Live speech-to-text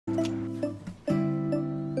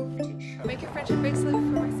friendship bracelet for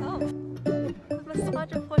myself. A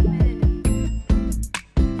massage appointment.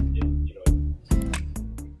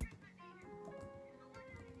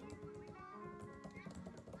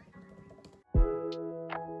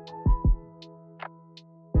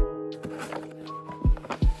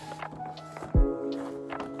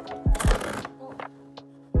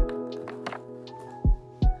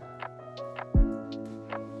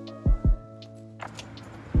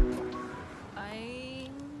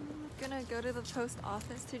 Go to the post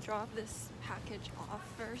office to drop this package off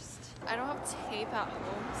first. I don't have tape at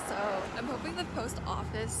home, so I'm hoping the post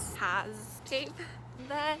office has tape.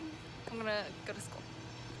 Then I'm gonna go to school.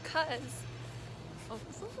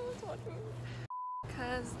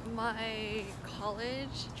 Cause my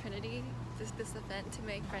college, Trinity, did this event to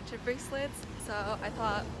make friendship bracelets. So I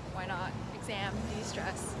thought, why not? Exam,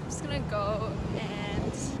 de-stress. I'm just gonna go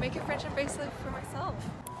and make a friendship bracelet for myself.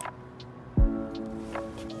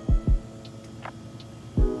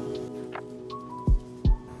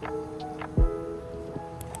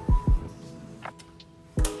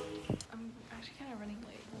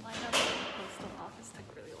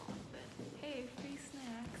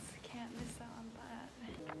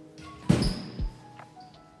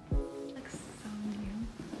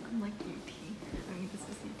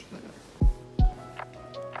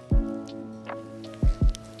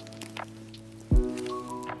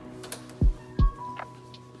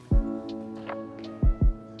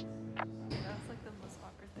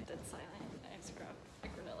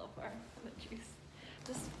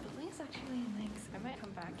 Actually nice. I might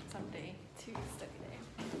come back someday to study there.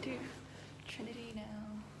 Do Trinity now.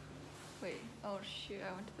 Wait, oh shoot,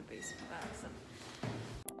 I went to the basement by accident.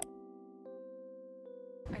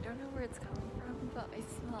 I don't know where it's coming from, but I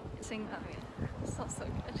smell it. Sing that way. It smells so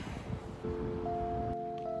good.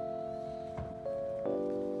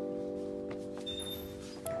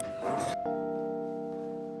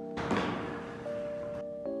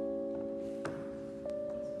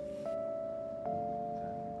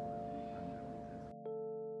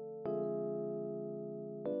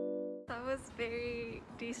 That was very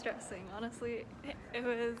de-stressing, honestly. It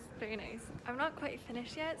was very nice. I'm not quite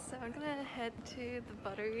finished yet, so I'm gonna head to the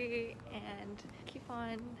buttery and keep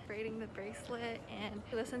on braiding the bracelet and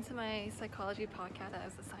listen to my psychology podcast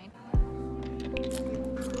as a sign.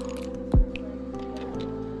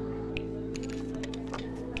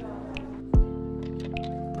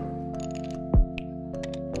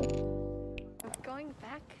 I'm going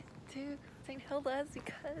back to St. Hilda's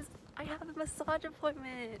because I have a massage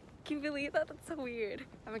appointment. Can you believe that? That's so weird.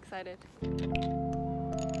 I'm excited.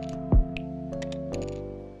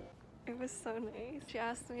 It was so nice. She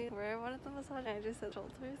asked me where I wanted the massage and I just said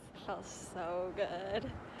shoulders. It felt so good.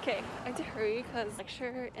 Okay, I have to hurry because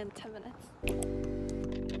lecture in 10 minutes.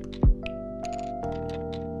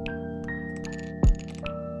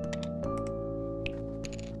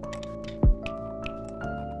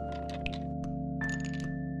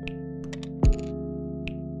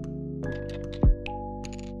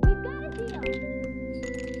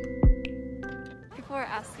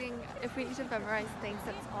 Asking if we need to memorize things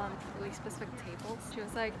that's on really specific tables. She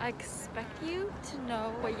was like, I expect you to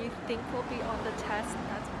know what you think will be on the test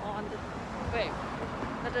that's on the... Wait,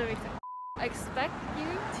 that doesn't make sense. I expect you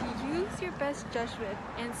to use your best judgment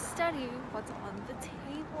and study what's on the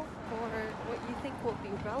table for what you think will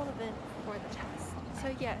be relevant for the test.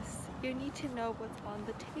 So yes, you need to know what's on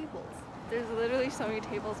the tables. There's literally so many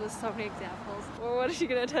tables with so many examples. Or what is she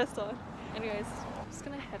gonna test on? Anyways, I'm just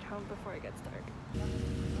gonna head home before it gets dark.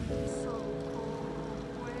 So cold.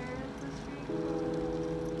 Where's the street?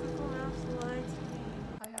 Google Maps lied to me.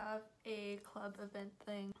 I have a club event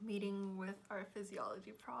thing meeting with our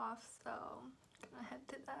physiology prof, so I'm gonna head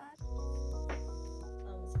to that.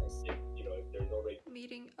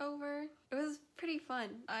 Meeting over. It was pretty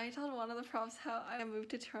fun. I told one of the profs how I moved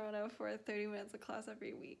to Toronto for 30 minutes of class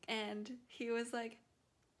every week, and he was like,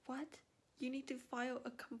 what? You need to file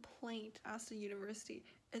a complaint as the university.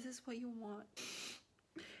 Is this what you want?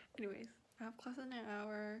 Anyways, I have class in an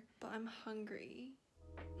hour, but I'm hungry.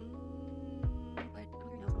 I'm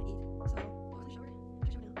hungry now, so I'm gonna eat. So, what's the shower?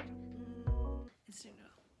 Instant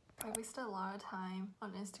noodle. I wasted a lot of time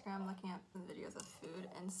on Instagram looking at the videos of food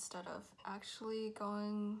instead of actually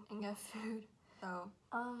going and get food. So,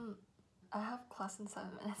 I have class in 7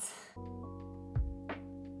 minutes.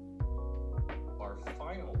 Our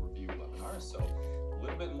final review webinar, so a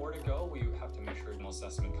little bit more to go. We have to make sure an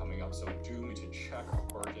assessment coming up, so do to check our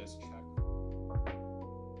gorgeous check.